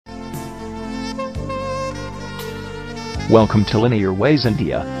Welcome to Linear Ways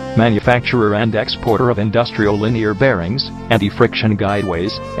India, manufacturer and exporter of industrial linear bearings, anti-friction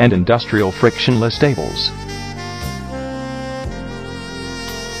guideways, and industrial frictionless stables.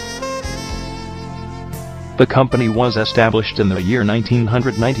 The company was established in the year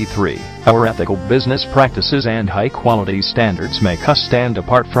 1993. Our ethical business practices and high-quality standards make us stand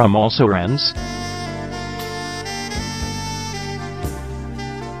apart from all brands.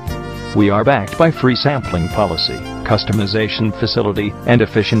 We are backed by free sampling policy, customization facility, and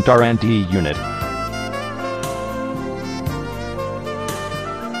efficient R&D unit.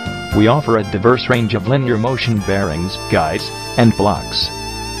 We offer a diverse range of linear motion bearings, guides, and blocks.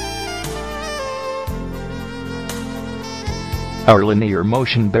 Our linear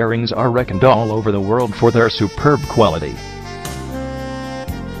motion bearings are reckoned all over the world for their superb quality.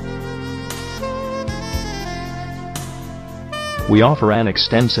 We offer an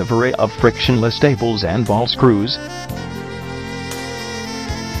extensive array of frictionless stables and ball screws.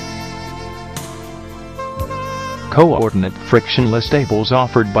 Coordinate frictionless stables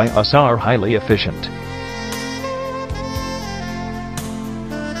offered by us are highly efficient.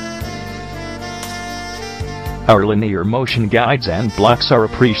 Our linear motion guides and blocks are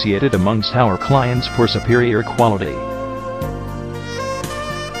appreciated amongst our clients for superior quality.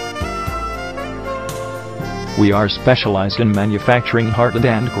 We are specialized in manufacturing hardened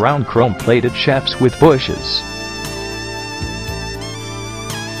and ground chrome-plated shafts with bushes.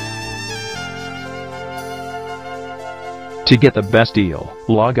 To get the best deal,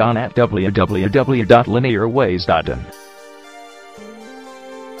 log on at www.linearways.in.